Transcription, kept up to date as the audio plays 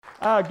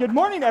Good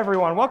morning,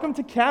 everyone. Welcome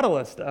to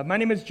Catalyst. My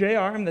name is JR.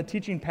 I'm the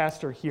teaching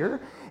pastor here.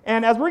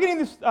 And as we're getting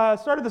this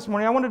started this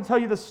morning, I wanted to tell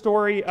you the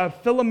story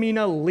of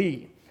Philomena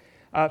Lee.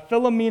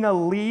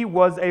 Philomena Lee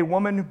was a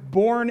woman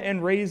born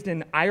and raised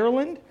in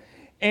Ireland.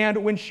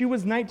 And when she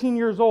was 19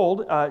 years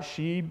old,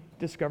 she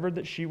discovered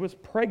that she was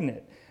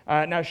pregnant.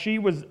 Now, she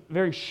was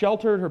very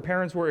sheltered. Her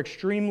parents were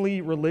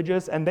extremely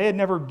religious, and they had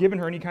never given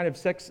her any kind of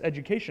sex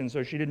education,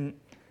 so she didn't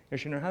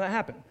know how that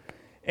happened.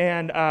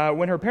 And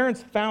when her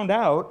parents found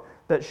out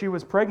that she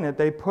was pregnant,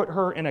 they put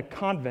her in a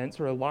convent,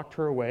 sort of locked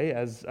her away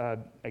as,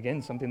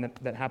 again, something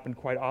that happened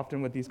quite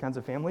often with these kinds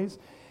of families.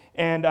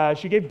 And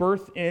she gave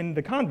birth in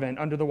the convent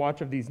under the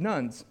watch of these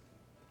nuns.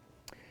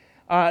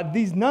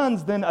 These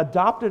nuns then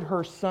adopted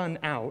her son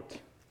out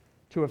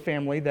to a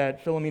family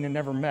that Philomena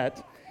never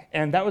met,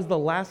 and that was the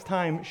last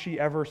time she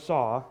ever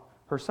saw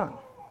her son.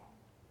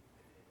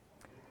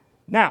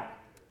 Now,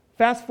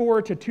 fast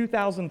forward to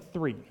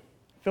 2003.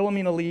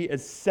 Philomena Lee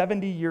is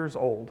 70 years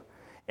old.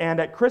 And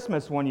at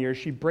Christmas one year,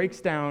 she breaks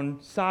down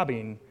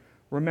sobbing,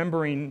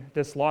 remembering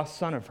this lost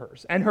son of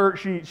hers. And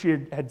she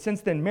had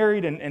since then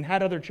married and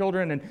had other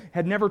children and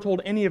had never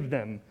told any of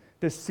them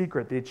this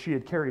secret that she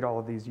had carried all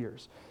of these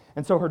years.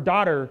 And so her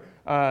daughter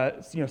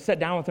sat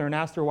down with her and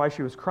asked her why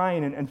she was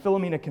crying. And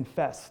Philomena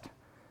confessed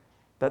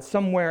that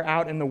somewhere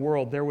out in the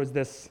world there was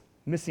this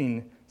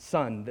missing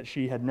son that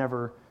she had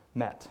never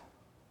met,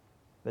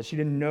 that she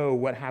didn't know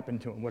what happened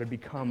to him, what had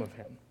become of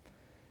him.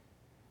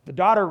 The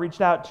daughter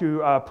reached out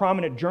to a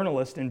prominent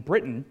journalist in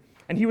Britain,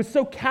 and he was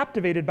so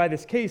captivated by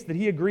this case that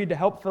he agreed to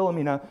help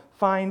Philomena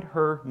find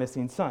her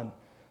missing son.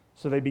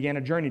 So they began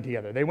a journey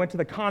together. They went to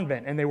the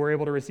convent, and they were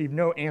able to receive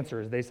no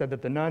answers. They said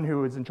that the nun who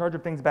was in charge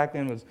of things back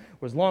then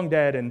was long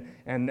dead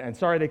and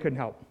sorry they couldn't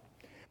help.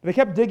 But they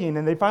kept digging,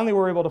 and they finally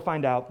were able to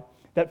find out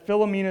that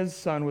Philomena's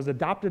son was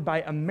adopted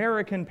by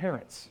American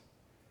parents.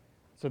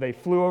 So they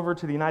flew over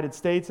to the United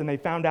States, and they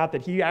found out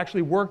that he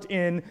actually worked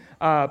in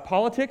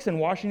politics in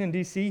Washington,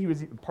 D.C. He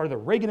was part of the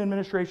Reagan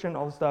administration,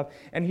 all this stuff,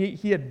 and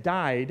he had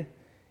died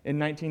in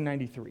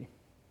 1993.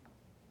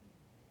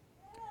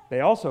 They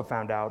also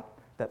found out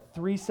that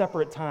 3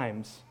 separate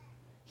times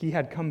he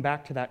had come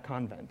back to that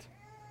convent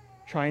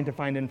trying to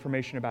find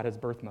information about his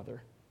birth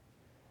mother.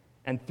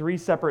 And 3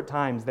 separate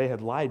times they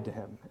had lied to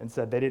him and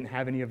said they didn't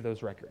have any of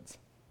those records,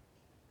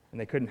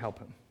 and they couldn't help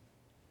him.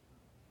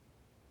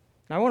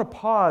 Now, I want to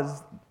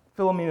pause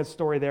Philomena's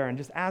story there and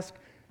just ask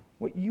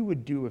what you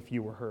would do if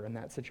you were her in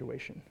that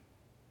situation.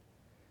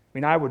 I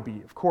mean, I would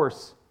be, of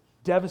course,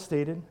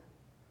 devastated.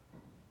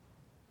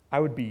 I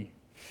would be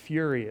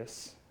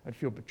furious. I'd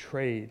feel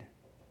betrayed.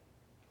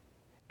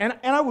 And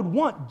I would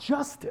want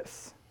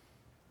justice.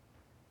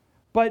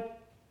 But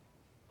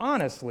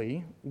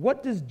honestly,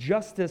 what does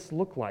justice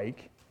look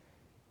like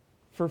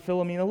for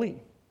Philomena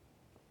Lee?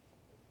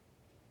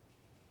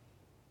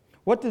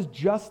 What does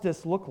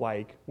justice look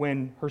like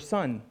when her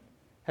son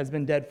has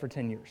been dead for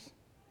 10 years?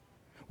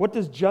 What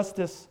does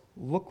justice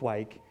look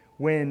like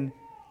when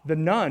the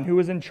nun who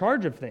is in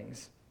charge of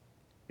things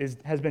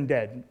has been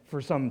dead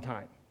for some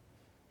time?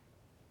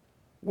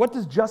 What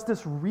does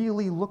justice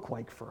really look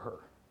like for her?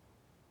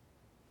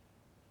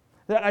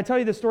 I tell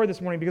you this story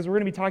this morning because we're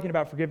going to be talking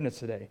about forgiveness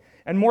today.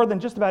 And more than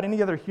just about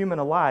any other human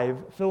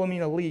alive,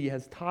 Philomena Lee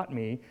has taught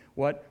me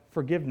what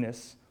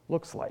forgiveness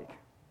looks like.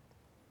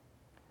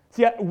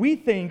 See, we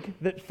think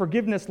that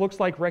forgiveness looks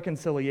like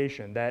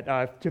reconciliation,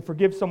 that to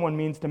forgive someone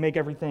means to make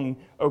everything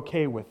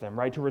okay with them,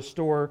 right? To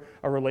restore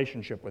a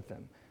relationship with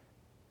them.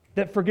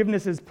 That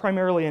forgiveness is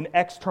primarily an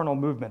external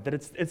movement, that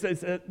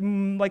it's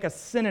like a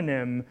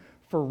synonym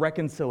for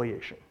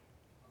reconciliation.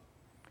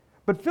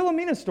 But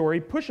Philomena's story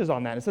pushes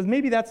on that. It says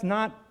maybe it's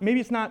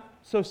not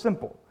so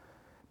simple.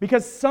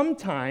 Because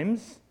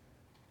sometimes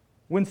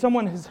when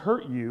someone has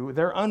hurt you,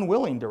 they're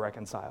unwilling to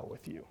reconcile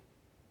with you.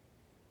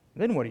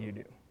 Then what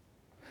do?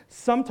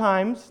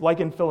 Sometimes,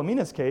 like in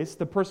Philomena's case,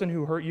 the person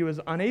who hurt you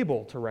is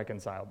unable to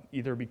reconcile,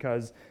 either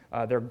because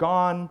they're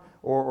gone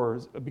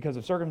or because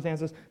of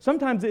circumstances.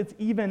 Sometimes it's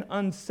even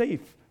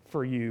unsafe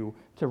for you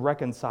to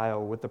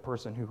reconcile with the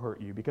person who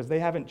hurt you because they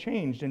haven't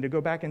changed, and to go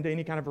back into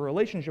any kind of a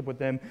relationship with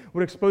them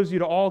would expose you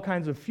to all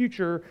kinds of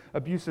future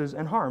abuses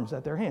and harms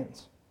at their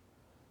hands.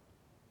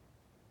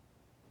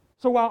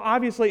 So while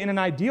obviously in an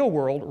ideal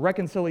world,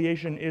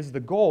 reconciliation is the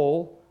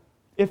goal,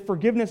 if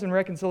forgiveness and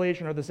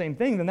reconciliation are the same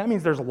thing, then that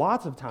means there's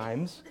lots of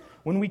times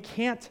when we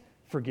can't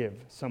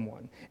forgive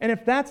someone. And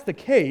if that's the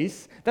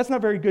case, that's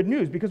not very good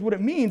news, because what it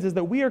means is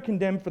that we are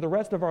condemned for the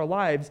rest of our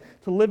lives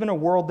to live in a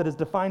world that is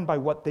defined by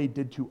what they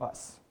did to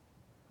us.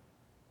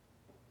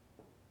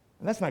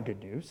 And that's not good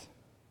news.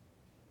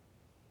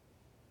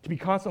 To be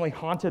constantly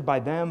haunted by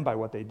them, by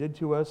what they did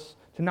to us,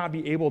 to not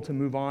be able to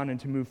move on and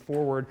to move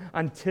forward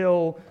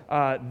until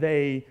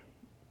they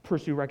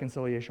pursue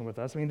reconciliation with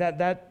us. I mean,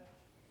 that's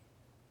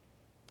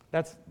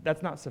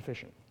not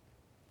sufficient.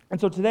 And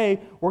so today,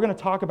 we're going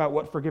to talk about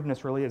what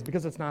forgiveness really is,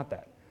 because it's not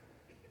that.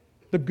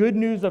 The good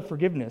news of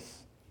forgiveness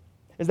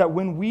is that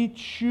when we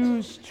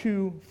choose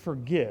to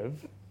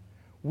forgive,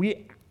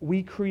 we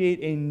create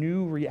a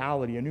new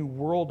reality, a new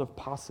world of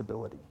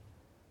possibility.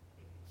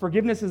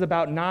 Forgiveness is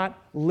about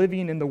not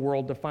living in the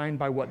world defined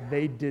by what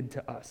they did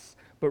to us,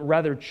 but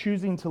rather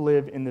choosing to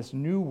live in this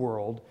new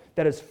world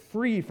that is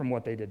free from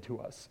what they did to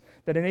us,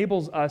 that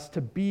enables us to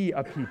be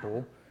a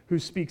people who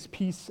speaks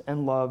peace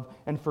and love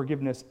and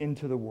forgiveness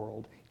into the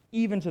world,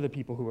 even to the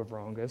people who have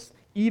wronged us,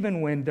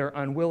 even when they're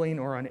unwilling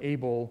or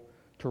unable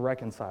to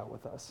reconcile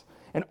with us.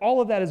 And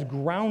all of that is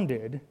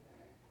grounded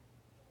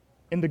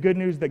in the good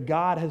news that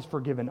God has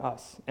forgiven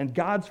us. And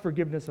God's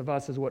forgiveness of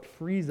us is what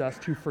frees us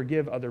to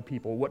forgive other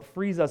people, what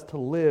frees us to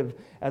live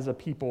as a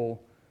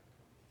people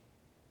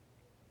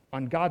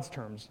on God's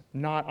terms,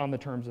 not on the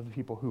terms of the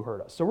people who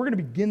hurt us. So we're going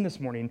to begin this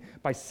morning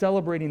by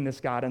celebrating this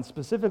God, and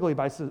specifically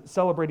by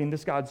celebrating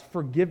this God's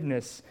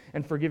forgiveness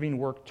and forgiving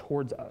work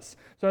towards us.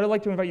 So I'd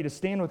like to invite you to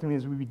stand with me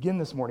as we begin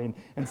this morning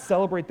and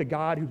celebrate the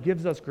God who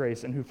gives us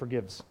grace and who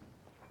forgives.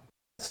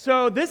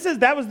 So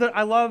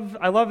I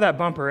love that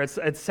bumper.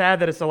 It's sad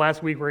that it's the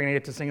last week we're going to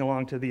get to sing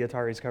along to the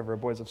Ataris cover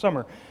of Boys of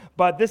Summer.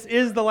 But this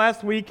is the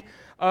last week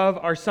of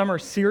our summer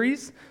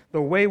series,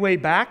 the Way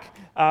Back.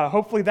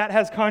 Hopefully that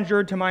has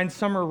conjured to mind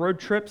summer road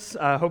trips.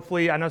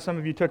 Hopefully, I know some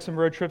of you took some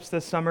road trips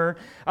this summer.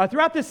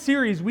 Throughout this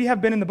series, we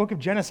have been in the book of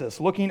Genesis,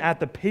 looking at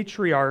the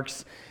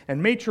patriarchs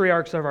and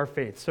matriarchs of our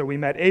faith. So we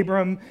met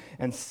Abram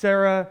and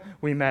Sarah.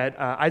 We met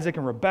Isaac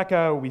and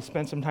Rebekah. We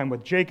spent some time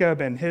with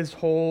Jacob and his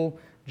whole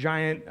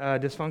giant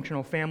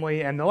dysfunctional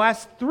family. And the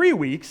last 3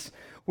 weeks,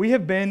 we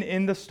have been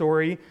in the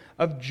story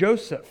of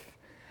Joseph.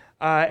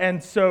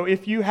 And so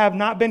if you have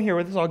not been here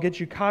with us, I'll get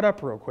you caught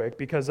up real quick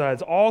because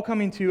it's all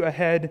coming to a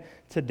head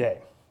today.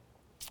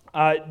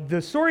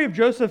 The story of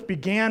Joseph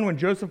began when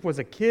Joseph was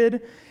a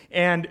kid,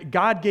 and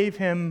God gave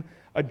him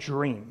a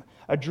dream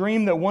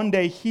that one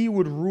day he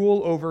would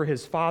rule over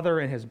his father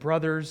and his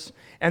brothers.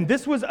 And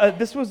this was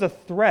a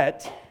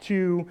threat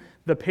to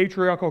the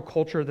patriarchal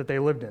culture that they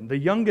lived in. The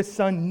youngest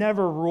son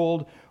never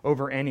ruled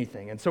over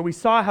anything. And so we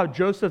saw how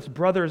Joseph's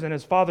brothers and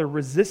his father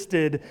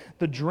resisted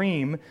the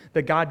dream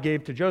that God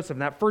gave to Joseph.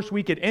 And that first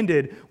week it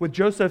ended with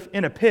Joseph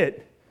in a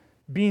pit,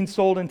 being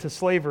sold into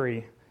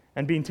slavery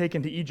and being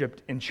taken to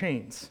Egypt in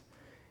chains.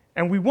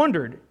 And we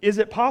wondered, is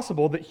it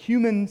possible that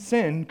human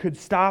sin could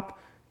stop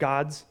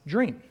God's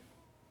dream?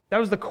 That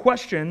was the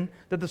question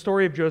that the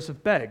story of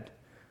Joseph begged,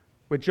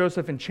 with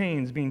Joseph in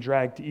chains being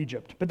dragged to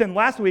Egypt. But then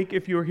last week,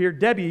 if you were here,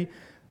 Debbie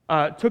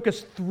took us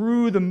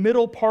through the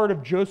middle part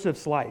of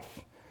Joseph's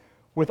life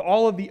with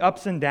all of the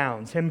ups and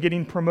downs, him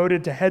getting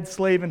promoted to head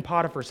slave in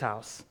Potiphar's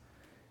house,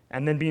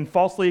 and then being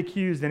falsely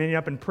accused and ending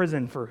up in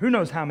prison for who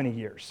knows how many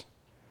years.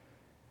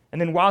 And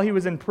then while he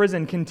was in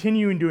prison,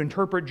 continuing to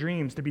interpret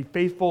dreams, to be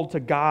faithful to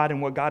God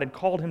and what God had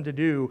called him to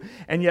do,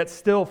 and yet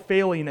still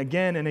failing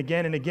again and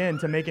again and again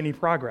to make any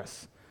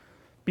progress.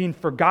 Being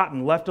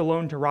forgotten, left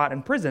alone to rot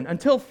in prison,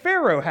 until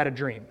Pharaoh had a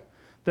dream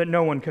that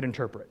no one could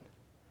interpret.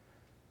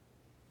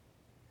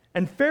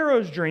 And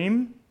Pharaoh's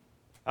dream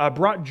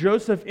brought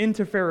Joseph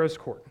into Pharaoh's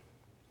court.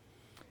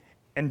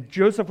 And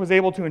Joseph was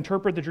able to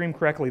interpret the dream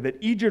correctly, that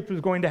Egypt was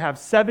going to have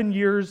 7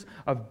 years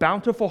of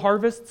bountiful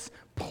harvests,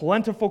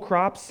 plentiful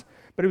crops,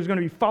 but it was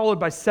going to be followed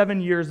by 7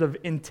 years of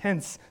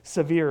intense,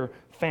 severe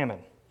famine.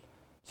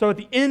 So at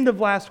the end of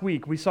last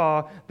week, we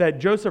saw that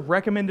Joseph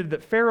recommended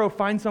that Pharaoh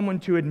find someone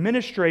to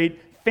administrate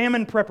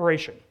famine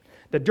preparation.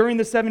 That during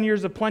the 7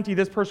 years of plenty,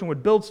 this person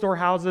would build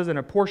storehouses and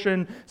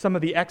apportion some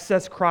of the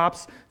excess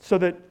crops so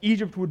that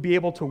Egypt would be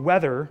able to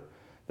weather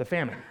the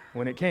famine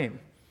when it came.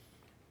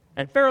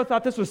 And Pharaoh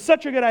thought this was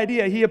such a good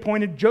idea, he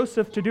appointed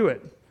Joseph to do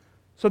it.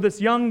 So this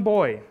young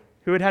boy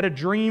who had had a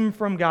dream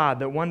from God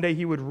that one day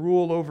he would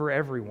rule over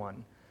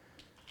everyone,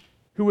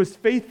 who was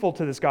faithful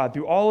to this God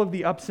through all of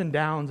the ups and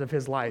downs of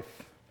his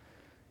life,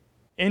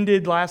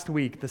 ended last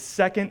week the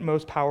second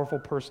most powerful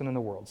person in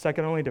the world,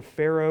 second only to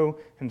Pharaoh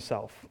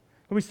himself.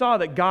 And we saw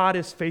that God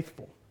is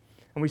faithful.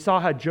 And we saw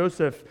how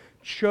Joseph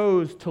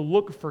chose to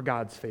look for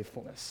God's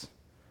faithfulness.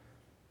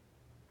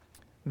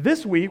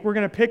 This week, we're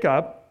going to pick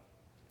up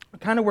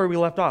kind of where we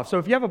left off. So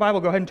if you have a Bible,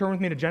 go ahead and turn with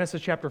me to Genesis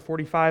chapter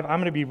 45. I'm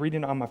going to be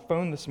reading on my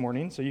phone this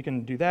morning, so you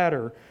can do that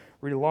or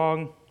read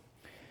along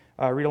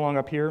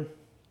up here.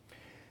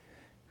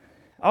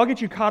 I'll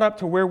get you caught up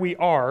to where we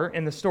are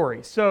in the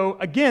story. So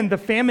again, the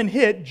famine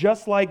hit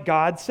just like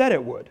God said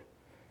it would.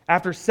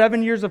 After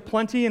 7 years of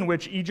plenty in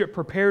which Egypt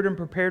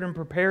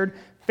prepared,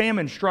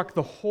 famine struck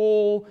the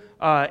whole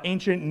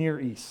ancient Near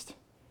East.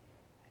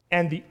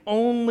 And the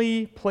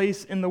only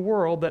place in the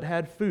world that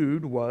had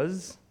food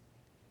was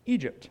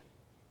Egypt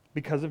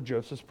because of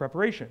Joseph's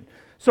preparation.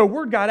 So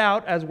word got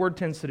out, as word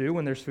tends to do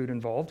when there's food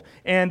involved,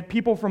 and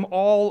people from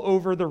all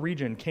over the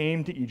region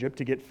came to Egypt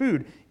to get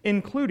food,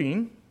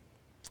 including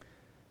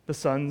the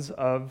sons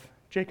of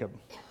Jacob,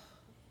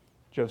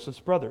 Joseph's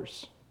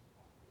brothers,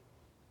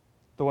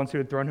 the ones who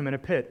had thrown him in a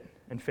pit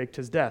and faked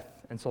his death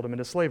and sold him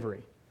into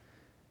slavery.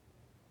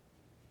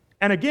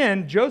 And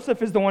again,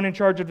 Joseph is the one in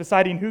charge of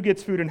deciding who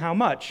gets food and how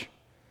much.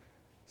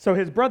 So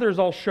his brothers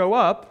all show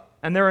up,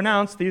 and they're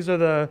announced, these are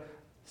the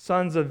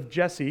sons of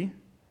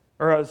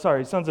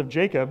sons of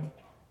Jacob.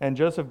 And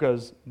Joseph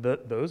goes,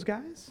 those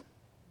guys?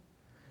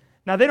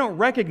 Now, they don't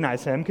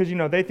recognize him because,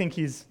 they think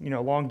he's,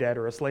 long dead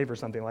or a slave or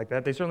something like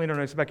that. They certainly don't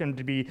expect him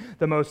to be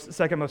the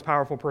second most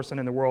powerful person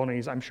in the world.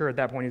 And I'm sure at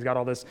that point he's got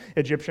all this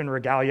Egyptian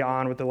regalia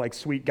on with the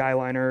sweet guy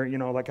liner,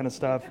 that kind of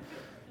stuff.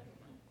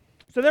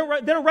 So they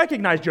don't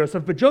recognize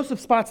Joseph, but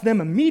Joseph spots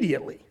them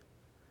immediately.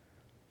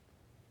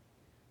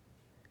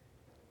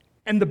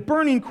 And the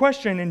burning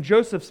question in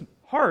Joseph's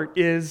heart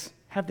is,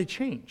 have they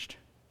changed?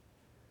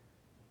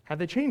 Have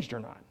they changed or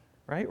not,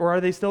 right? Or are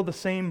they still the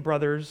same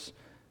brothers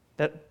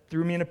that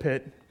threw me in a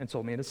pit and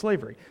sold me into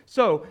slavery?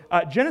 So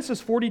Genesis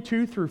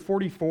 42 through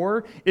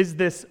 44 is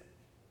this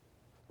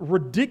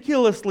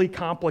ridiculously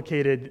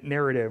complicated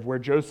narrative where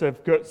Joseph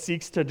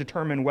seeks to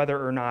determine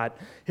whether or not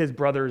his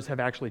brothers have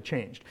actually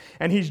changed.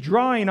 And he's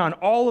drawing on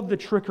all of the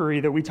trickery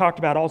that we talked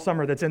about all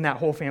summer that's in that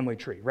whole family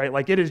tree,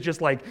 right? It is just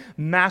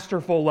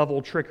masterful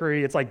level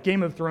trickery. It's like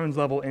Game of Thrones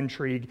level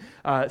intrigue.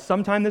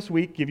 Sometime this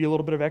week, give you a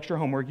little bit of extra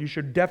homework, you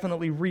should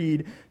definitely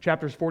read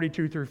chapters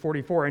 42 through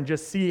 44 and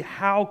just see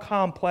how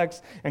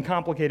complex and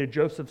complicated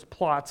Joseph's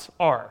plots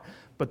are.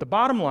 But the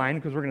bottom line,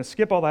 because we're going to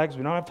skip all that because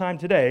we don't have time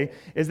today,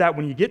 is that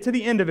when you get to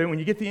the end of it, when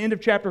you get to the end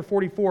of chapter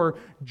 44,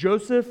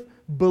 Joseph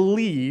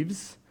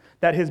believes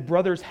that his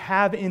brothers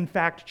have in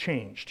fact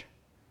changed.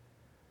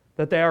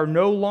 That they are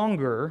no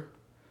longer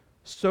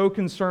so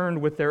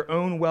concerned with their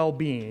own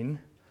well-being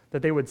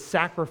that they would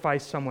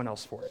sacrifice someone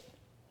else for it.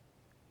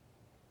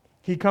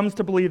 He comes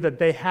to believe that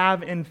they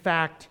have in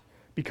fact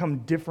become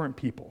different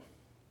people.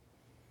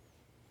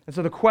 And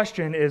so the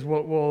question is,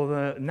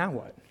 now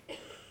what?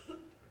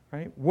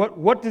 Right?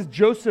 What does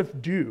Joseph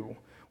do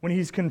when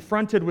he's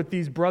confronted with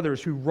these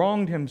brothers who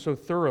wronged him so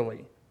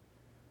thoroughly?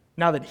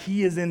 Now that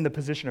he is in the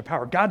position of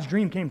power, God's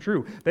dream came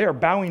true. They are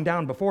bowing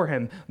down before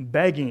him,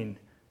 begging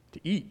to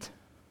eat.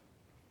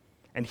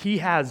 And he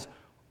has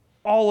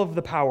all of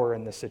the power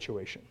in this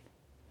situation.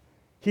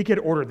 He could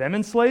order them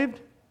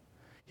enslaved,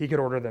 he could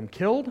order them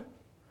killed,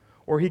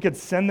 or he could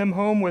send them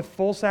home with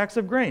full sacks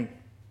of grain.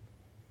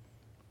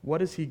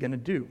 What is he going to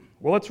do?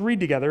 Well, let's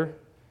read together,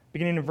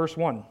 beginning in verse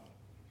 1.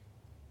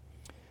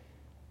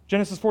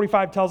 Genesis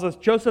 45 tells us,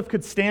 Joseph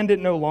could stand it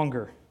no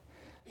longer.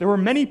 There were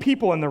many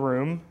people in the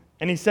room,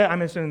 and he said,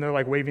 I'm assuming they're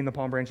waving the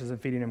palm branches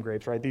and feeding him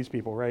grapes, right? These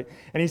people, right?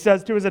 And he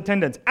says to his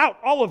attendants, out,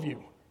 all of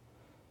you.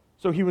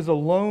 So he was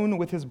alone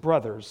with his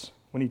brothers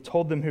when he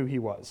told them who he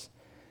was.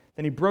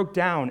 Then he broke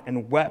down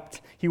and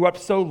wept. He wept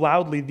so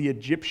loudly the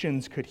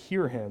Egyptians could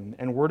hear him,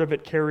 and word of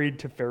it carried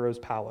to Pharaoh's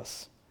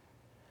palace.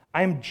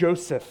 I am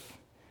Joseph,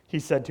 he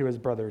said to his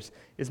brothers.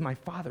 Is my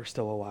father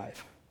still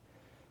alive?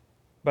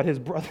 But his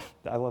brother,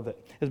 I love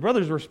it. His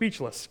brothers were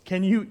speechless.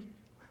 Can you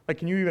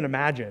even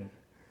imagine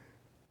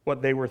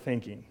what they were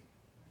thinking?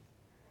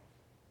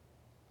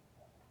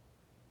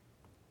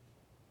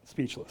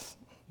 Speechless.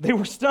 They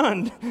were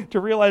stunned to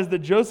realize that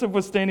Joseph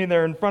was standing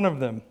there in front of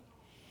them.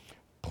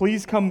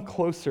 Please come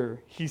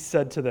closer, he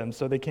said to them.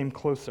 So they came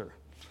closer.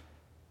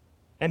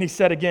 And he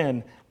said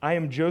again, I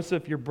am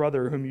Joseph, your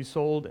brother, whom you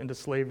sold into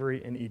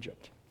slavery in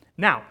Egypt.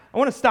 Now, I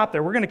want to stop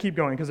there. We're going to keep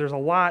going because there's a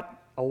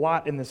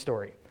lot in this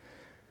story.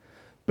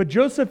 But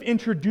Joseph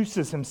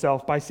introduces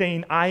himself by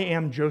saying, I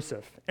am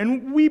Joseph.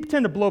 And we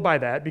tend to blow by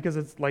that because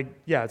it's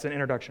it's an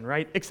introduction,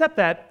 right? Except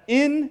that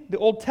in the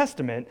Old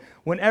Testament,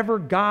 whenever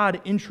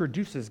God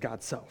introduces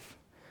God's self,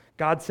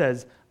 God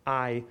says,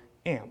 I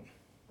am.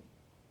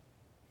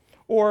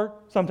 Or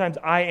sometimes,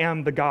 I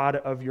am the God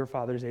of your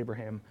fathers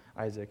Abraham,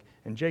 Isaac,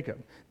 and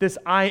Jacob. This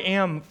I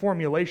am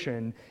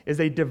formulation is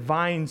a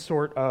divine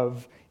sort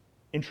of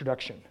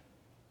introduction.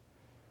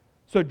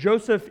 So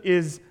Joseph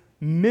is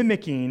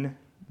mimicking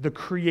the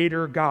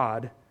creator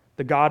God,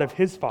 the God of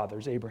his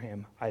fathers,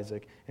 Abraham,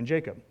 Isaac, and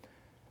Jacob.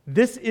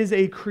 This is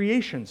a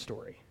creation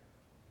story.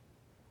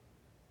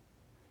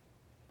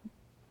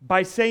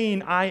 By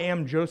saying, I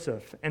am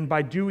Joseph, and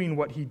by doing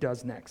what he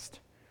does next,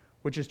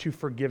 which is to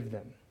forgive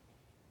them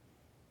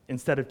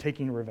instead of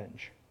taking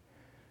revenge.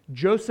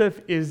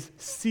 Joseph is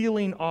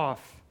sealing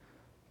off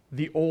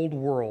the old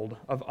world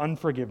of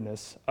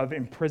unforgiveness, of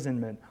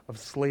imprisonment, of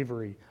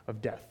slavery,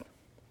 of death.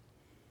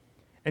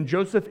 And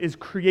Joseph is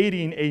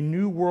creating a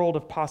new world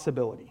of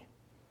possibility,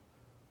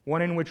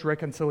 one in which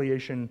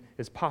reconciliation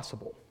is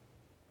possible,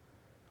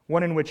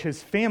 one in which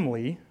his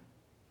family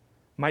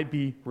might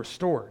be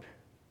restored.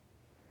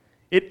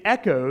 It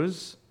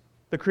echoes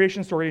the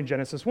creation story in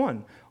Genesis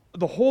 1.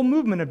 The whole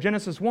movement of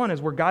Genesis 1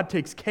 is where God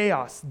takes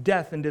chaos,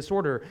 death, and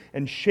disorder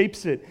and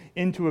shapes it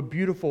into a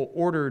beautiful,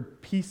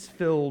 ordered,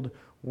 peace-filled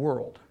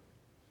world.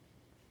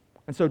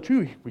 And so,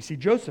 too, we see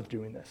Joseph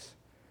doing this,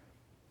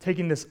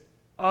 taking this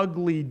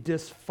ugly,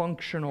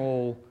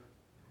 dysfunctional,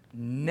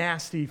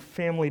 nasty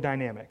family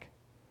dynamic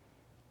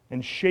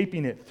and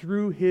shaping it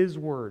through his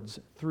words,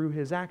 through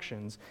his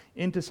actions,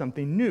 into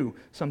something new,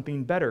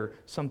 something better,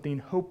 something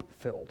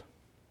hope-filled.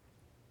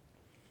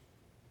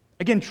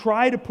 Again,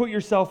 try to put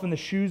yourself in the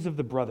shoes of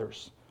the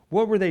brothers.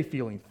 What were they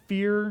feeling?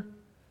 Fear,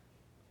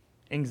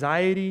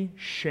 anxiety,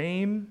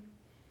 shame?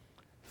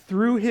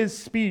 Through his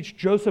speech,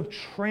 Joseph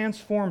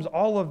transforms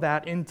all of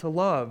that into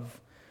love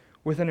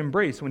with an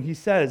embrace when he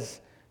says,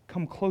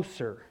 come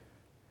closer,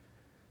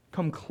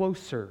 come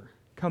closer,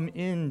 Come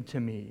in to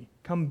me.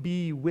 Come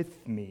be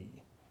with me.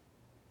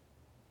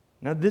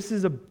 Now, this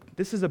is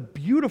a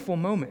beautiful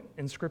moment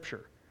in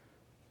Scripture.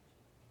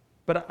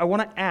 But I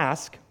want to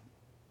ask,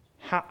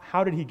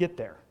 how did he get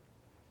there?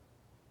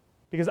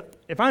 Because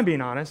if I'm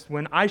being honest,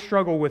 when I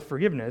struggle with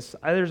forgiveness,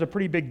 there's a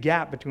pretty big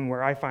gap between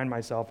where I find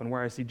myself and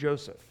where I see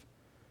Joseph.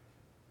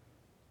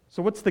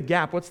 So what's the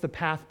gap? What's the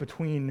path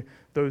between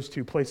those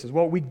two places?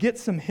 Well, we get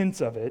some hints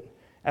of it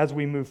as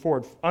we move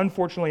forward.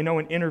 Unfortunately, no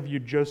one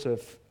interviewed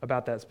Joseph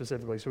about that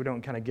specifically, so we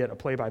don't kind of get a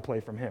play-by-play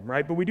from him,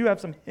 right? But we do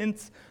have some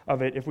hints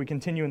of it if we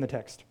continue in the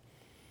text.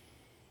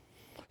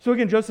 So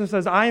again, Joseph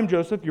says, I am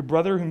Joseph, your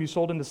brother whom you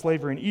sold into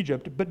slavery in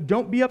Egypt, but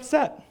don't be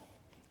upset.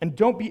 And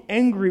don't be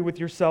angry with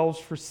yourselves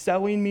for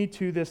selling me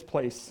to this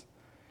place.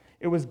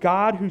 It was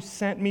God who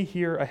sent me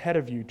here ahead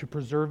of you to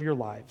preserve your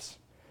lives.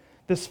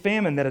 This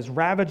famine that has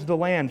ravaged the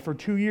land for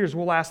 2 years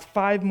will last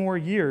 5 more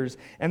years,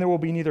 and there will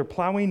be neither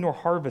plowing nor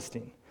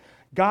harvesting.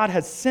 God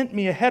has sent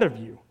me ahead of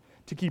you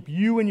to keep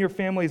you and your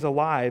families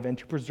alive and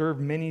to preserve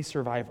many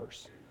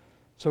survivors.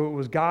 So it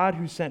was God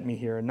who sent me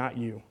here and not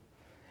you.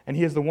 And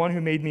he is the one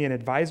who made me an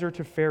advisor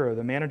to Pharaoh,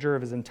 the manager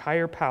of his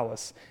entire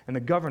palace, and the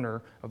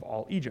governor of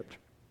all Egypt.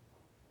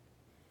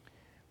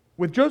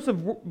 With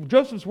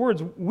Joseph's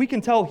words, we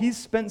can tell he's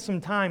spent some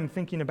time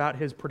thinking about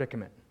his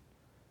predicament.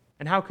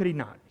 And how could he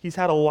not? He's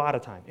had a lot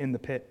of time in the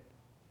pit,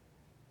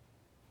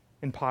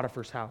 in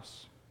Potiphar's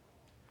house,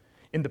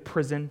 in the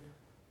prison,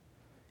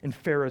 in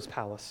Pharaoh's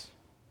palace,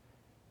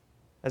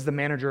 as the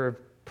manager of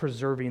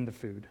preserving the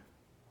food.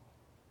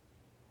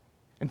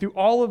 And through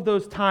all of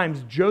those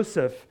times,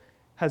 Joseph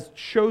has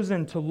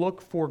chosen to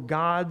look for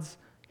God's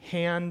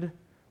hand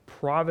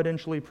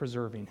providentially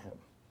preserving him.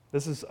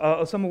 This is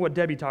some of what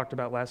Debbie talked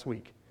about last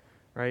week,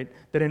 right?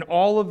 That in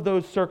all of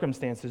those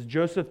circumstances,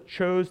 Joseph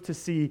chose to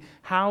see,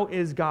 how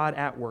is God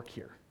at work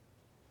here?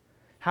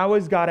 How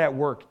is God at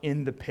work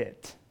in the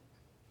pit?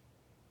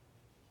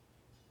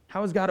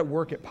 How is God at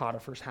work at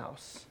Potiphar's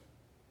house?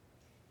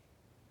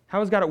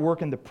 How is God at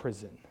work in the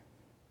prison?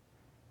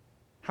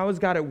 How is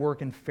God at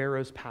work in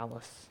Pharaoh's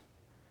palace?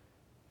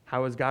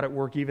 How is God at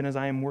work even as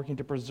I am working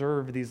to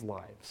preserve these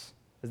lives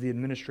as the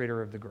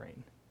administrator of the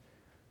grain?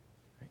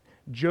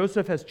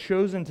 Joseph has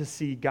chosen to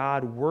see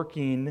God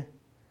working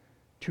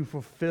to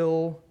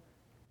fulfill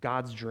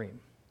God's dream.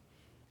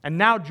 And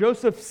now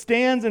Joseph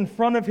stands in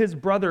front of his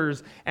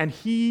brothers, and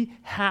he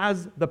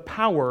has the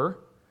power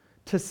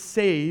to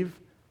save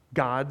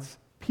God's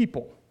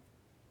people.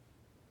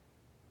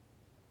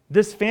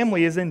 This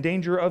family is in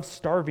danger of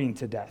starving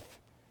to death,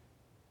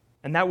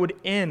 and that would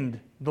end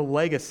the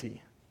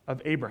legacy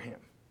of Abraham.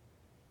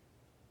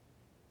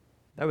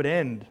 That would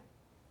end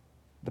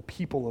the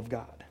people of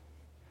God.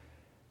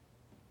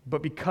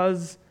 But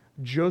because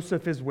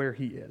Joseph is where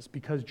he is,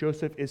 because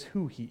Joseph is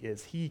who he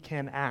is, he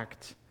can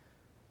act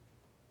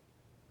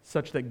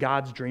such that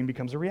God's dream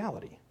becomes a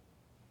reality.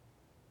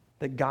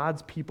 That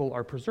God's people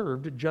are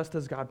preserved just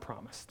as God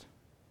promised.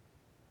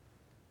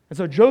 And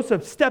so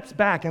Joseph steps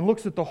back and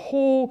looks at the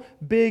whole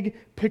big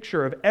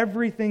picture of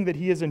everything that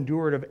he has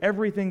endured, of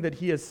everything that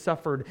he has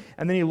suffered,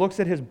 and then he looks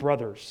at his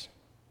brothers.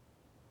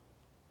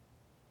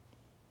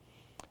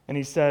 And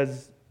he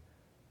says,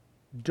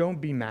 don't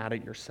be mad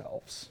at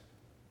yourselves,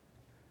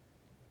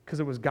 because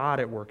it was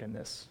God at work in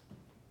this.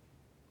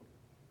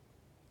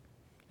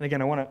 And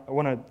again, I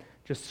want to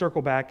just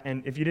circle back,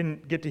 and if you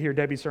didn't get to hear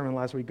Debbie's sermon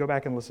last week, go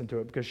back and listen to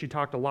it, because she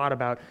talked a lot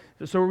about,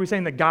 so are we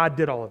saying that God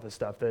did all of this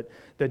stuff,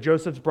 that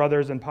Joseph's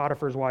brothers and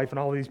Potiphar's wife and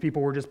all of these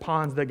people were just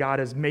pawns that God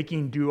is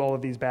making do all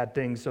of these bad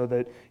things so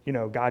that,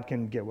 God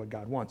can get what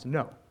God wants?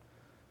 No.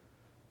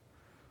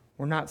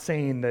 We're not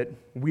saying that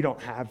we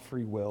don't have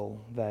free will,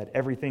 that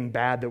everything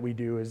bad that we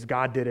do is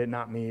God did it,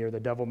 not me, or the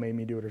devil made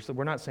me do it, or so.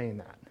 We're not saying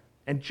that.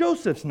 And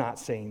Joseph's not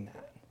saying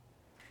that.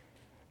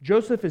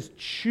 Joseph is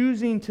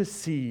choosing to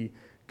see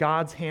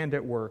God's hand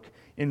at work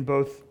in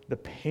both the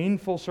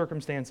painful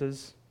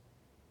circumstances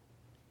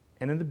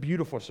and in the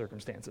beautiful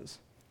circumstances,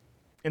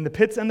 in the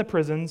pits and the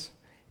prisons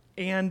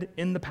and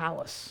in the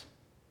palace.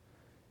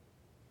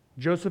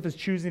 Joseph is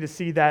choosing to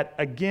see that,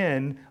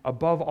 again,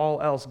 above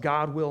all else,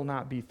 God will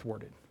not be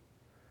thwarted.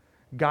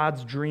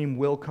 God's dream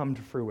will come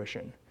to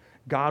fruition.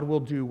 God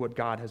will do what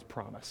God has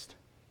promised.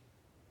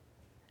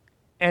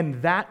 And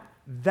that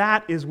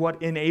is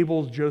what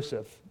enables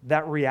Joseph,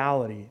 that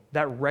reality,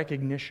 that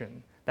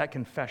recognition, that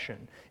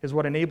confession, is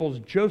what enables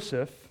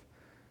Joseph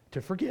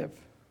to forgive.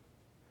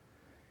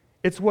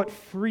 It's what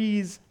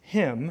frees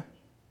him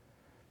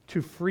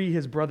to free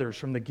his brothers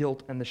from the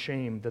guilt and the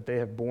shame that they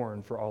have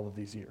borne for all of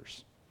these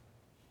years.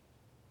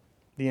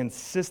 The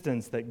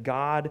insistence that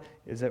God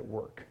is at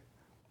work,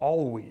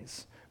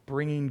 always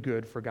bringing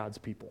good for God's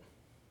people.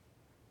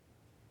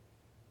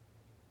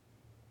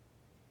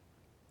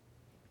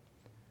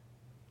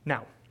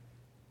 Now,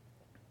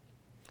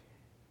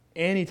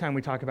 anytime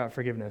we talk about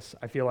forgiveness,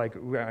 I feel like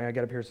I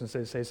get up here and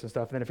say some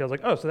stuff, and then it feels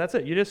like, oh, so that's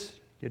it. You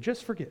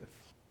just forgive.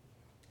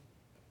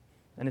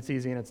 And it's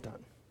easy and it's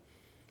done.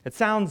 It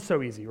sounds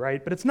so easy,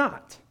 right? But it's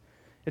not.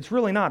 It's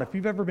really not. If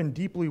you've ever been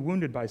deeply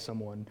wounded by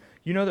someone,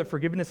 you know that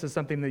forgiveness is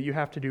something that you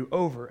have to do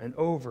over and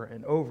over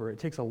and over. It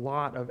takes a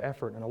lot of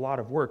effort and a lot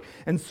of work.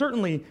 And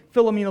certainly,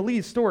 Philomena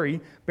Lee's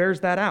story bears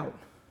that out.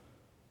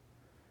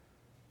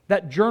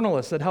 That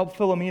journalist that helped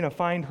Philomena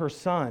find her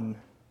son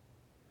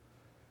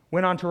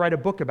went on to write a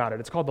book about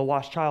it. It's called The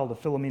Lost Child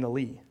of Philomena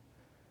Lee.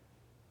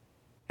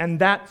 And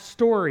that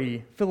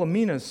story,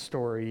 Philomena's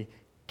story,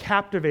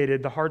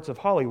 captivated the hearts of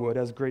Hollywood,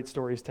 as great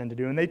stories tend to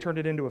do, and they turned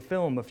it into a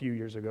film a few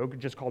years ago,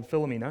 just called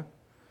Philomena,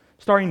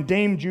 starring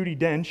Dame Judi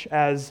Dench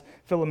as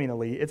Philomena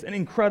Lee. It's an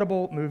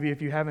incredible movie.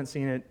 If you haven't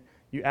seen it,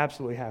 you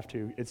absolutely have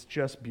to. It's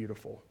just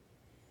beautiful.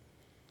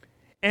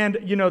 And,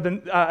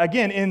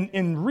 again,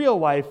 in real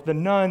life, the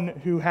nun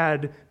who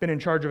had been in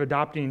charge of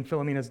adopting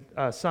Philomena's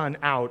son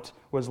out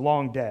was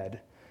long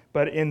dead.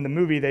 But in the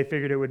movie, they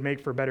figured it would make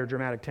for better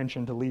dramatic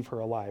tension to leave her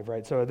alive,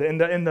 right? So in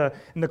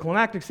the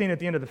climactic scene at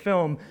the end of the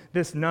film,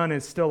 this nun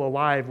is still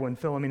alive when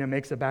Philomena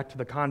makes it back to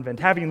the convent,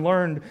 having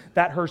learned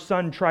that her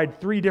son tried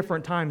 3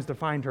 different times to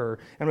find her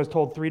and was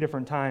told 3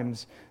 different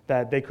times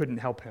that they couldn't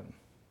help him,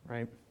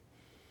 right?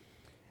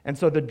 And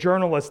so the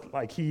journalist,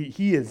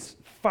 he is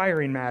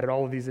firing mad at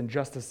all of these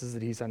injustices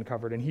that he's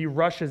uncovered, and he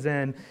rushes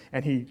in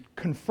and he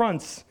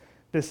confronts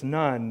this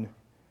nun.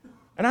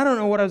 And I don't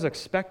know what I was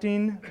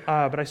expecting,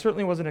 but I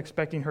certainly wasn't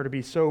expecting her to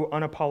be so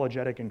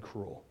unapologetic and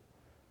cruel,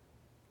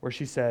 where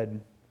she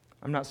said,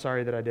 "I'm not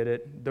sorry that I did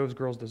it. Those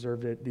girls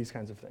deserved it," these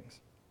kinds of things.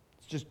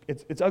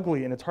 It's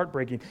ugly and it's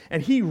heartbreaking.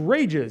 And he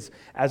rages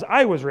as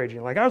I was raging.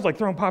 I was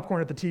throwing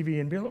popcorn at the TV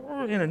and being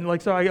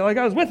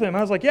I was with him.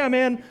 I was like, "Yeah,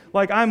 man,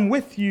 I'm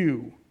with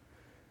you."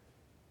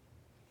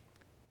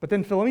 But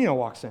then Philomena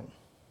walks in.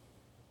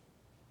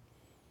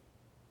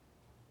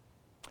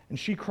 And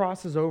she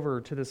crosses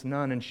over to this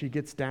nun and she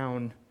gets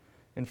down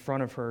in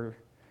front of her.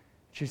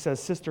 She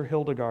says, "Sister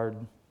Hildegard,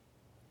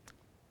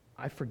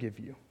 I forgive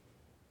you."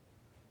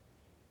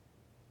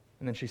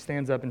 And then she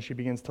stands up and she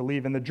begins to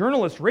leave. And the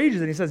journalist rages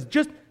and he says,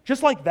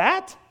 just like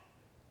that?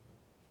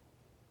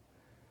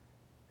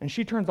 And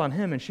she turns on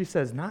him and she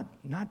says, not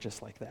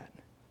just like that.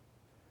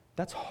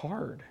 That's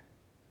hard.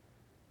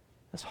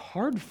 That's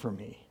hard for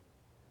me.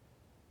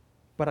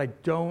 But I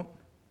don't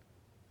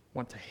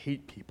want to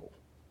hate people.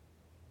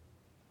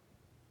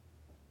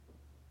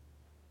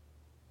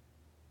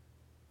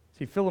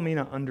 See,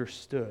 Philomena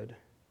understood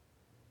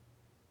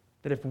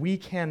that if we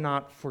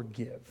cannot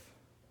forgive,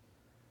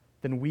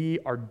 then we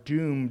are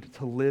doomed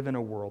to live in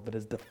a world that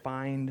is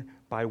defined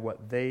by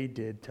what they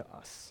did to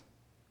us.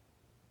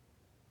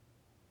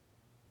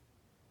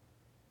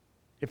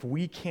 If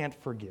we can't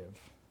forgive,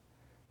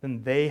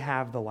 then they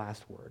have the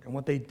last word, and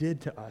what they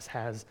did to us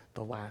has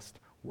the last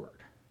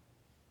word.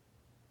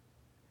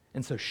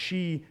 And so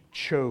she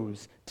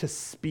chose to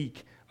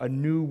speak a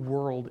new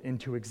world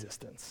into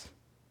existence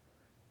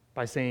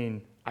by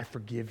saying, "I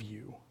forgive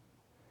you."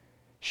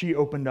 She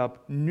opened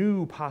up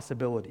new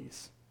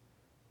possibilities.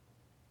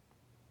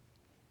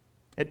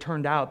 It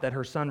turned out that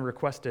her son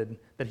requested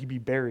that he be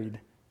buried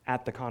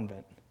at the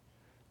convent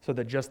so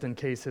that just in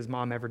case his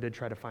mom ever did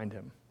try to find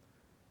him,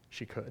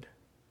 she could.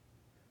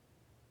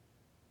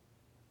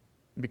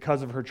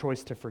 Because of her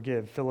choice to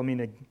forgive,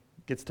 Philomena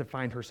gets to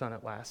find her son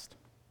at last.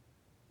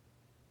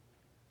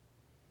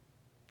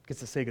 Gets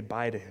to say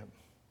goodbye to him.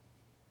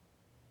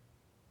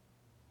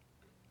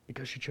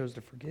 Because she chose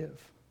to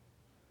forgive.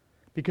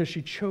 Because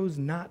she chose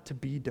not to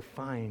be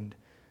defined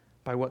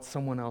by what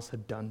someone else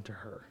had done to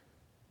her.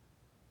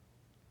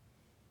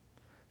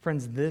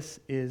 Friends, this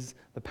is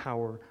the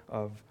power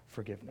of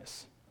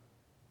forgiveness.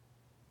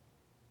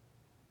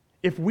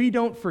 If we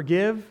don't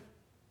forgive,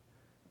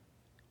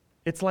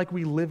 it's like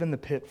we live in the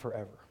pit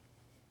forever.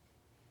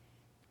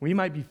 We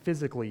might be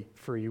physically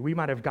free. We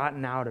might have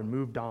gotten out and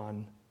moved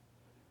on,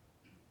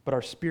 but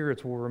our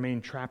spirits will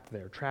remain trapped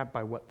there, trapped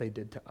by what they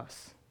did to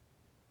us.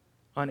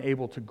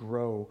 Unable to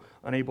grow,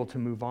 unable to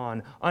move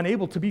on,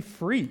 unable to be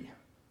free.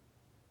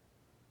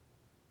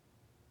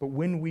 But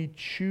when we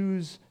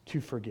choose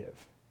to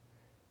forgive,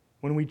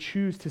 when we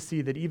choose to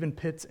see that even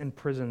pits and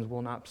prisons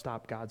will not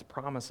stop God's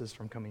promises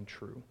from coming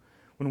true,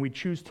 when we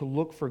choose to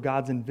look for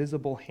God's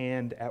invisible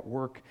hand at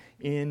work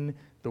in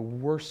the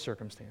worst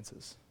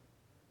circumstances,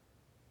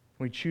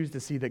 we choose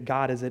to see that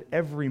God is at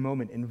every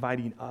moment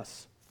inviting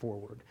us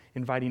forward,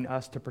 inviting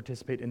us to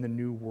participate in the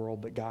new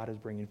world that God is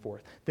bringing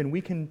forth, then we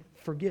can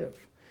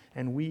forgive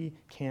and we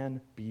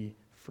can be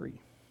free.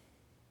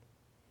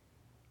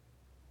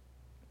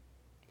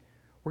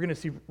 We're going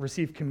to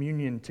receive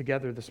communion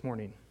together this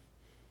morning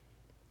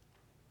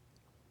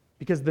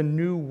because the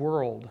new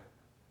world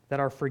that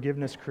our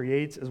forgiveness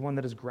creates is one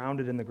that is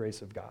grounded in the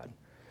grace of God.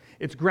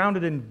 It's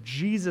grounded in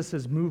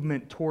Jesus'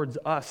 movement towards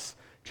us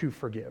to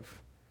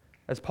forgive.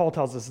 As Paul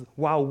tells us,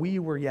 while we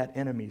were yet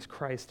enemies,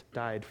 Christ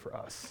died for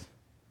us.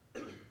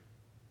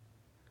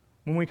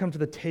 When we come to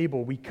the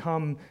table, we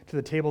come to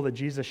the table that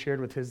Jesus shared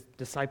with his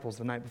disciples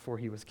the night before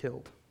he was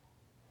killed.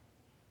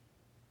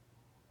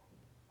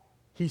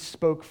 He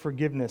spoke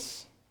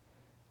forgiveness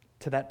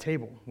to that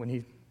table when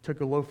he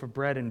took a loaf of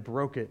bread and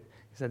broke it.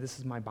 He said, "This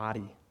is my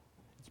body.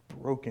 It's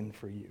broken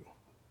for you.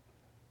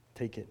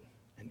 Take it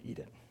and eat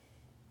it."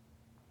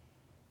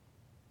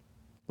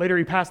 Later,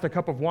 he passed a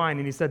cup of wine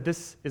and he said,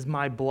 "This is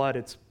my blood.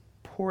 It's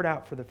poured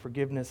out for the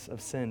forgiveness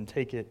of sin.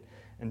 Take it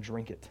and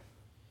drink it."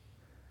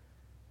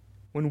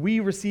 When we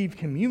receive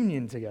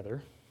communion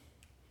together,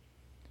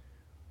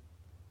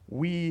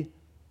 we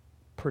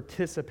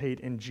participate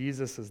in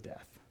Jesus'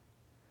 death,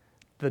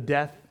 the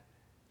death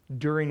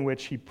during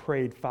which he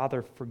prayed,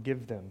 "Father,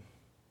 forgive them.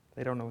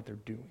 They don't know what they're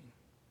doing."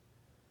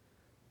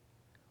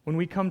 When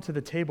we come to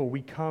the table,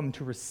 we come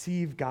to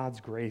receive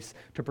God's grace,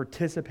 to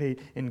participate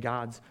in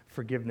God's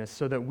forgiveness,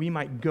 so that we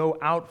might go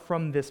out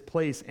from this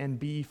place and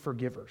be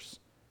forgivers.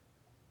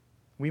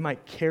 We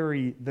might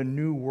carry the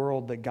new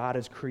world that God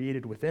has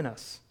created within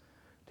us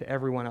to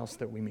everyone else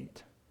that we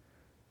meet.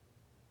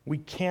 We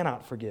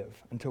cannot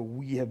forgive until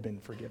we have been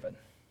forgiven.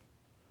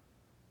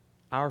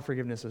 Our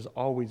forgiveness is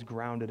always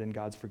grounded in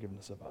God's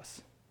forgiveness of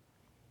us.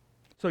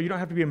 So you don't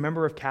have to be a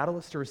member of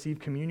Catalyst to receive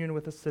communion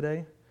with us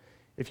today.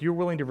 If you're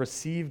willing to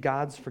receive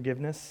God's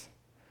forgiveness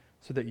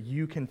so that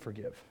you can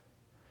forgive,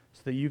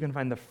 so that you can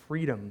find the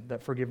freedom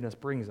that forgiveness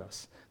brings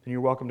us, then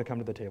you're welcome to come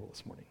to the table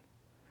this morning.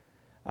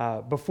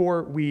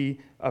 Before we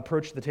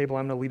approach the table,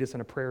 I'm going to lead us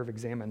in a prayer of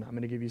examine. I'm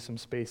going to give you some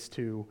space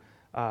to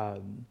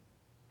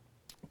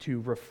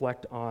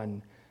reflect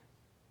on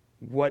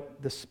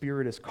what the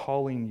Spirit is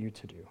calling you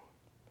to do.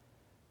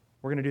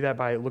 We're going to do that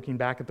by looking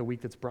back at the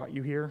week that's brought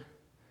you here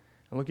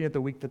and looking at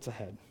the week that's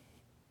ahead.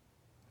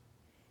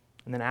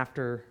 And then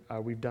after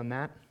we've done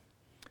that,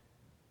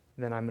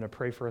 then I'm going to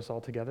pray for us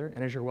all together.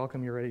 And as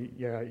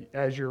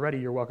you're ready,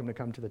 you're welcome to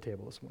come to the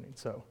table this morning.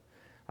 So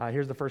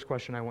here's the first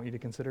question I want you to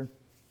consider.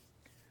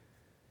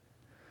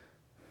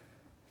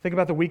 Think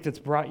about the week that's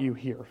brought you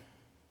here.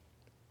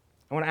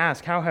 I want to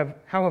ask, how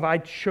have I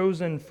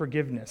chosen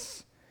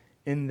forgiveness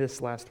in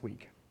this last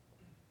week?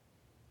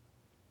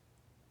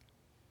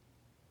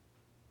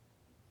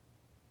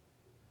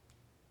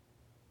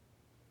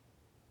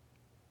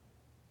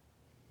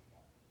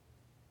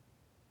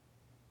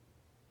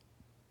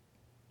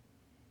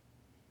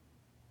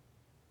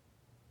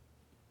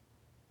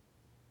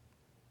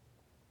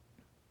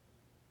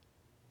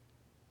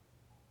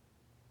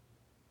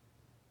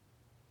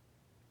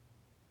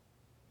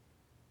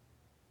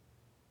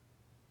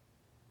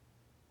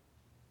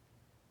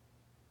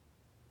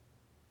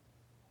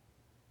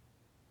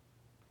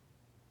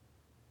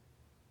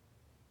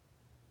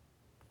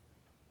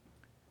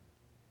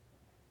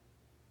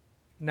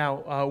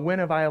 Now, when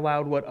have I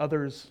allowed what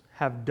others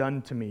have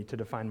done to me to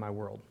define my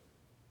world?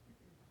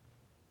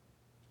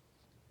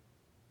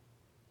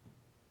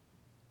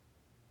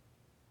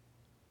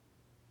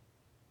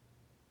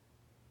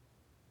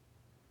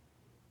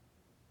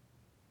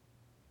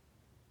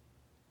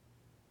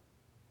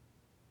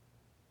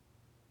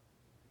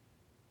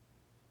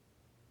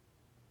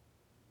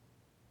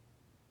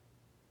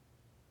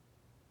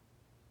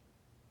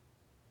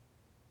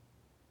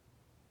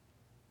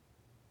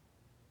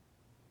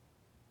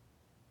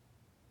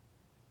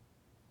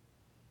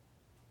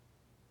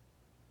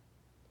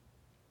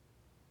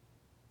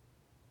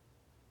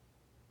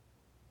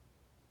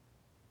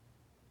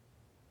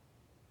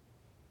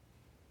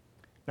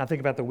 Now think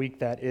about the week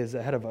that is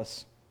ahead of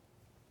us.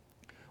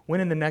 When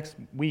in the next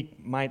week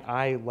might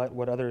I let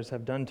what others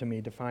have done to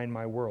me define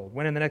my world?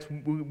 When in the next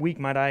week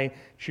might I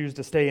choose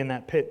to stay in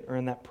that pit or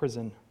in that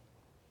prison?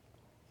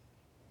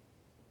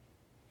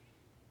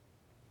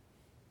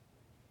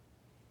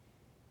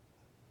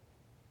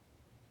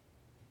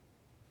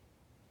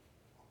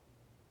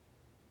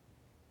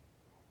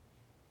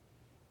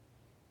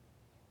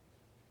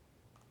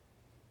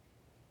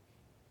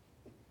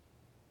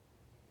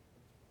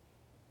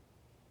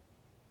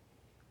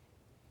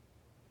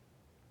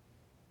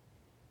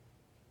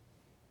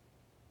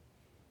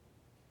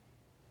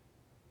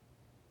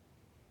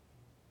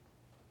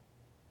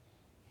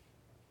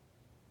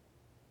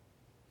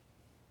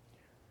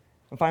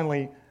 And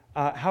finally,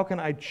 how can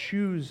I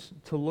choose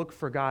to look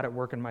for God at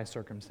work in my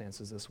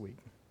circumstances this week?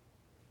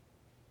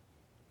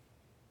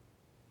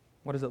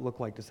 What does it look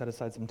like to set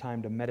aside some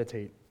time to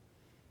meditate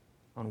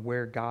on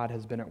where God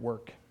has been at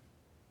work,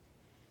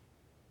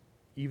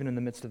 even in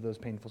the midst of those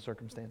painful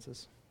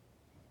circumstances?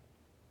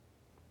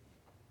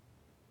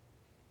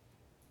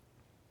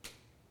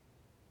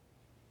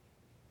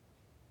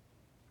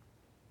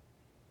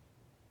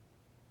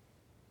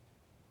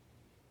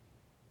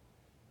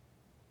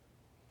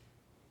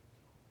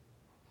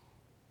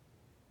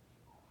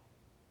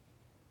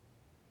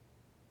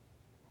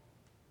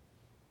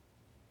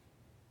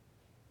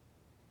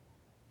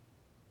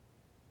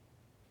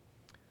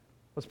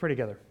 Let's pray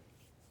together.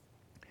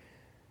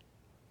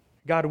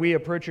 God, we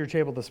approach your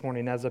table this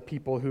morning as a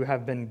people who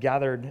have been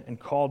gathered and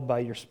called by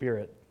your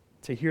Spirit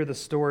to hear the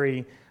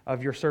story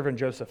of your servant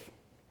Joseph.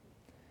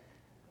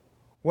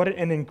 What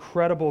an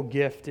incredible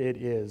gift it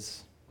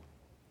is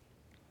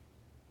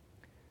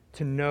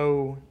to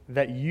know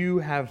that you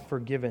have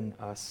forgiven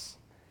us,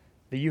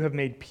 that you have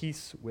made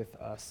peace with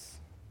us.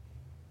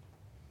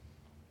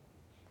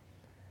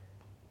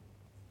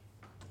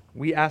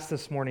 We ask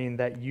this morning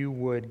that you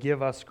would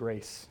give us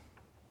grace,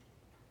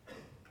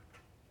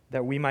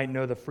 that we might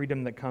know the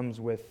freedom that comes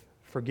with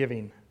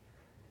forgiving,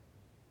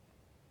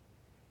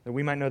 that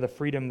we might know the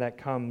freedom that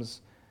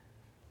comes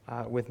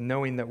with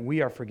knowing that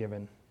we are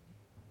forgiven,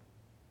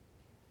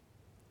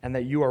 and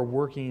that you are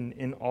working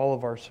in all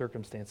of our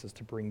circumstances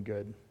to bring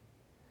good.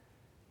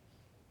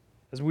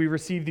 As we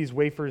receive these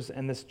wafers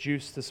and this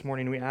juice this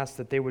morning, we ask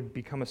that they would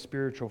become a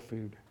spiritual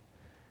food,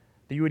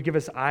 that you would give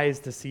us eyes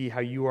to see how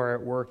you are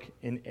at work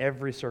in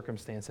every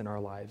circumstance in our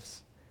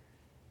lives.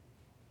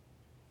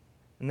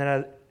 And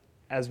that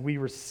as we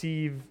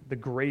receive the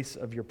grace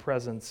of your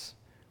presence,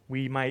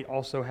 we might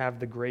also have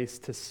the grace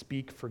to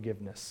speak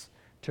forgiveness,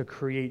 to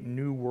create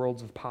new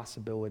worlds of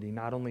possibility,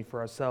 not only for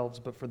ourselves,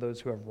 but for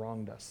those who have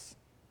wronged us.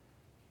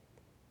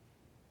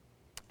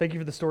 Thank you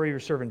for the story of your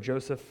servant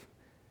Joseph.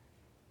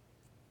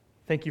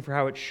 Thank you for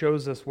how it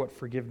shows us what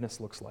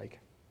forgiveness looks like.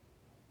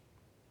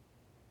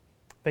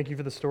 Thank you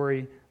for the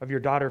story of your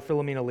daughter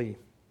Philomena Lee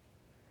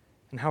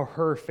and how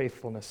her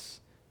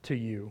faithfulness to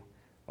you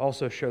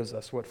also shows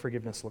us what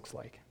forgiveness looks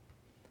like.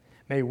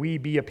 May we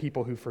be a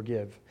people who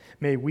forgive.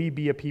 May we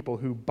be a people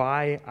who,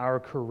 by our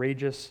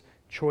courageous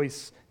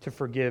choice to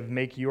forgive,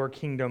 make your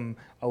kingdom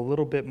a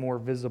little bit more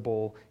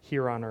visible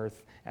here on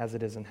earth as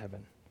it is in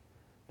heaven.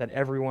 That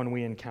everyone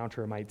we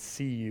encounter might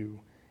see you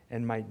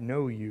and might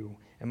know you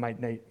and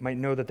might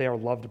know that they are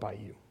loved by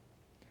you.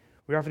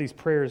 We offer these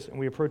prayers and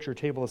we approach your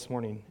table this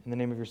morning in the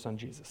name of your Son,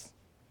 Jesus.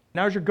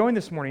 Now, as you're going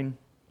this morning,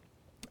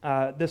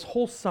 this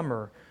whole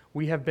summer,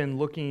 we have been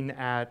looking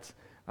at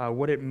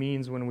what it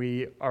means when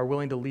we are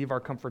willing to leave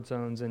our comfort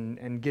zones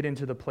and get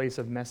into the place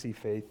of messy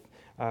faith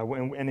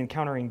and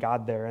encountering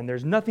God there. And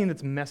there's nothing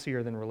that's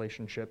messier than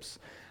relationships.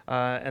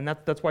 And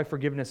that's why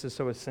forgiveness is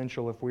so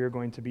essential if we are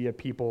going to be a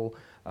people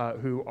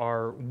who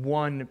are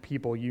one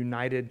people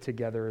united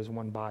together as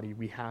one body.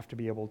 We have to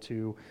be able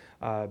to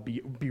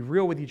be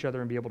real with each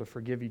other and be able to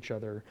forgive each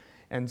other.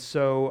 And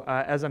so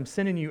as I'm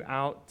sending you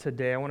out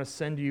today, I want to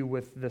send you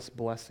with this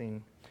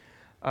blessing.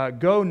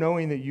 Go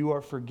knowing that you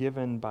are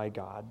forgiven by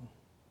God,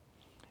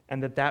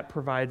 and that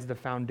provides the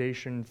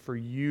foundation for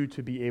you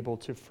to be able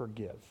to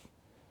forgive.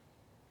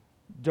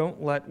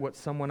 Don't let what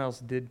someone else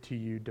did to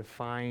you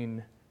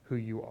define who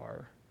you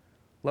are.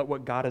 Let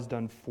what God has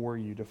done for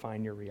you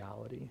define your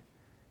reality.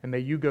 And may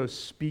you go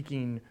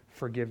speaking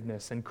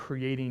forgiveness and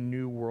creating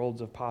new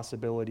worlds of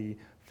possibility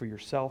for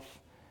yourself,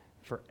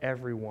 for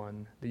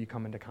everyone that you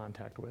come into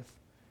contact with.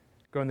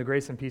 Go in the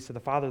grace and peace of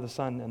the Father, the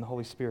Son, and the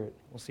Holy Spirit.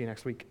 We'll see you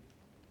next week.